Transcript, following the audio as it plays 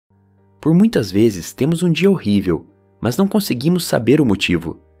Por muitas vezes temos um dia horrível, mas não conseguimos saber o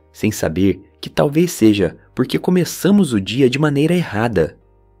motivo, sem saber que talvez seja porque começamos o dia de maneira errada.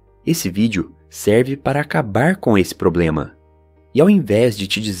 Esse vídeo serve para acabar com esse problema. E ao invés de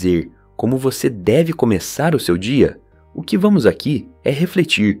te dizer como você deve começar o seu dia, o que vamos aqui é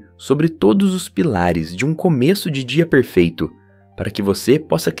refletir sobre todos os pilares de um começo de dia perfeito, para que você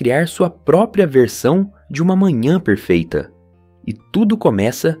possa criar sua própria versão de uma manhã perfeita. E tudo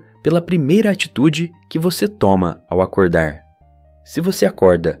começa pela primeira atitude que você toma ao acordar. Se você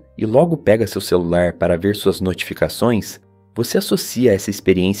acorda e logo pega seu celular para ver suas notificações, você associa essa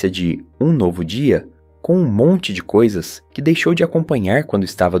experiência de um novo dia com um monte de coisas que deixou de acompanhar quando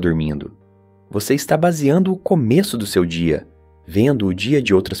estava dormindo. Você está baseando o começo do seu dia, vendo o dia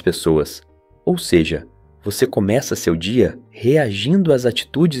de outras pessoas. Ou seja, você começa seu dia reagindo às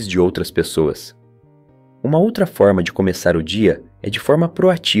atitudes de outras pessoas. Uma outra forma de começar o dia é de forma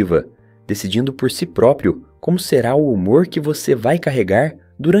proativa, decidindo por si próprio como será o humor que você vai carregar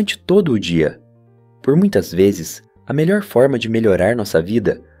durante todo o dia. Por muitas vezes, a melhor forma de melhorar nossa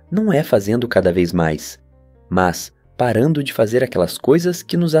vida não é fazendo cada vez mais, mas parando de fazer aquelas coisas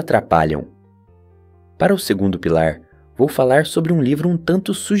que nos atrapalham. Para o segundo pilar, vou falar sobre um livro um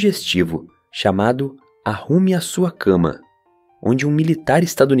tanto sugestivo, chamado Arrume a Sua Cama, onde um militar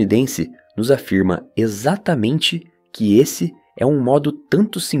estadunidense nos afirma exatamente que esse é um modo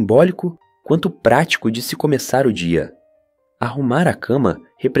tanto simbólico quanto prático de se começar o dia. Arrumar a cama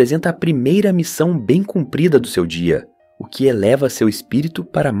representa a primeira missão bem cumprida do seu dia, o que eleva seu espírito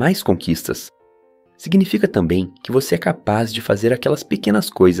para mais conquistas. Significa também que você é capaz de fazer aquelas pequenas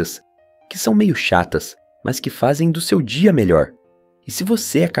coisas, que são meio chatas, mas que fazem do seu dia melhor. E se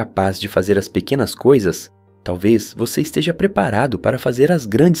você é capaz de fazer as pequenas coisas, talvez você esteja preparado para fazer as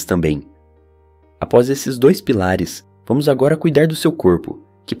grandes também. Após esses dois pilares, vamos agora cuidar do seu corpo,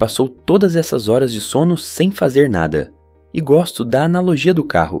 que passou todas essas horas de sono sem fazer nada. E gosto da analogia do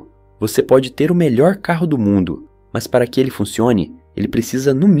carro. Você pode ter o melhor carro do mundo, mas para que ele funcione, ele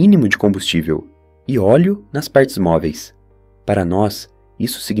precisa no mínimo de combustível e óleo nas partes móveis. Para nós,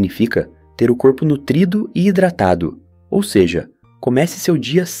 isso significa ter o corpo nutrido e hidratado, ou seja, comece seu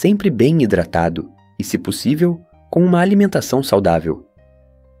dia sempre bem hidratado e, se possível, com uma alimentação saudável.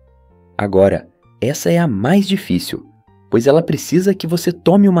 Agora, essa é a mais difícil, pois ela precisa que você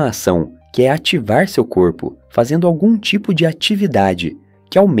tome uma ação, que é ativar seu corpo, fazendo algum tipo de atividade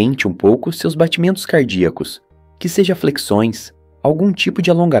que aumente um pouco seus batimentos cardíacos, que seja flexões, algum tipo de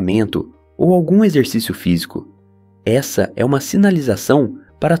alongamento ou algum exercício físico. Essa é uma sinalização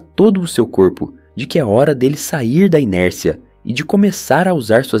para todo o seu corpo de que é hora dele sair da inércia e de começar a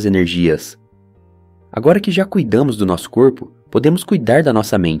usar suas energias. Agora que já cuidamos do nosso corpo, podemos cuidar da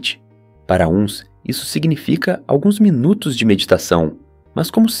nossa mente. Para uns, isso significa alguns minutos de meditação, mas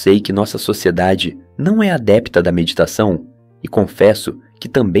como sei que nossa sociedade não é adepta da meditação, e confesso que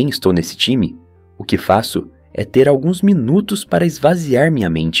também estou nesse time, o que faço é ter alguns minutos para esvaziar minha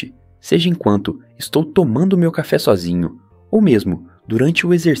mente, seja enquanto estou tomando meu café sozinho, ou mesmo durante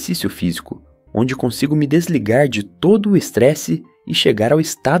o exercício físico, onde consigo me desligar de todo o estresse e chegar ao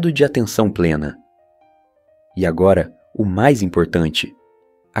estado de atenção plena. E agora, o mais importante.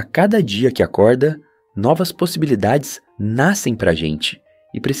 A cada dia que acorda, novas possibilidades nascem para a gente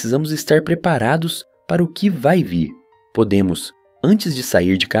e precisamos estar preparados para o que vai vir. Podemos, antes de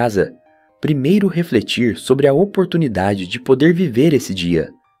sair de casa, primeiro refletir sobre a oportunidade de poder viver esse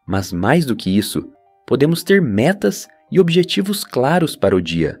dia, mas mais do que isso, podemos ter metas e objetivos claros para o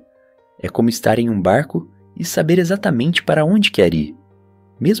dia. É como estar em um barco e saber exatamente para onde quer ir.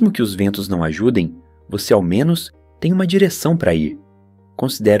 Mesmo que os ventos não ajudem, você ao menos tem uma direção para ir.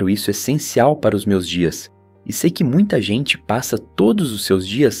 Considero isso essencial para os meus dias e sei que muita gente passa todos os seus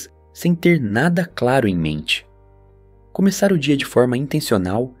dias sem ter nada claro em mente. Começar o dia de forma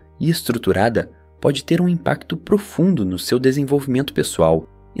intencional e estruturada pode ter um impacto profundo no seu desenvolvimento pessoal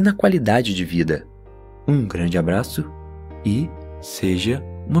e na qualidade de vida. Um grande abraço e seja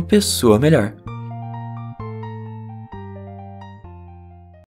uma pessoa melhor.